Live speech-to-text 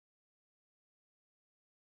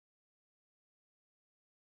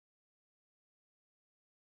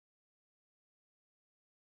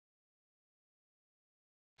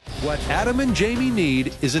What Adam and Jamie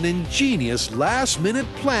need is an ingenious last-minute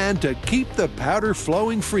plan to keep the powder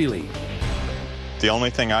flowing freely. The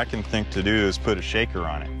only thing I can think to do is put a shaker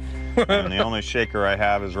on it. And the only shaker I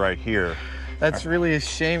have is right here. That's really a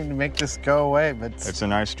shame to make this go away, but It's a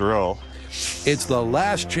nice drill. It's the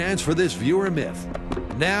last chance for this viewer myth.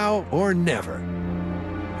 Now or never.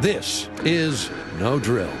 This is No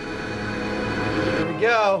Drill. here we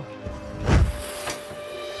go.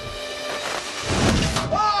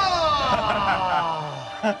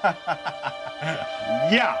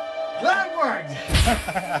 Yeah! That worked!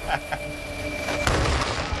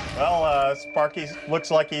 Well, Sparky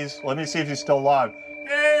looks like let me see if he's still alive.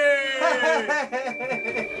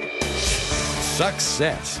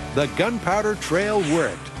 Success. The gunpowder trail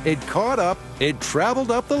worked. It caught up, it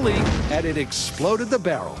traveled up the leak, and it exploded the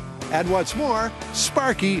barrel. And what's more,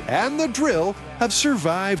 Sparky and the drill have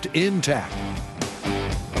survived intact.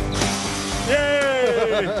 Yay!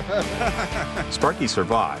 Sparky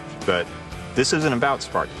survived, but this isn't about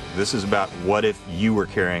Sparky. This is about what if you were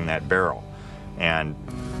carrying that barrel. And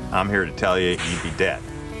I'm here to tell you, you'd be dead.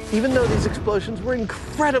 Even though these explosions were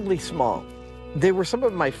incredibly small, they were some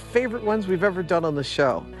of my favorite ones we've ever done on the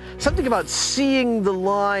show. Something about seeing the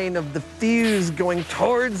line of the fuse going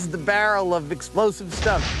towards the barrel of explosive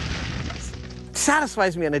stuff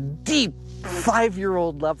satisfies me on a deep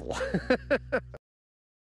 5-year-old level.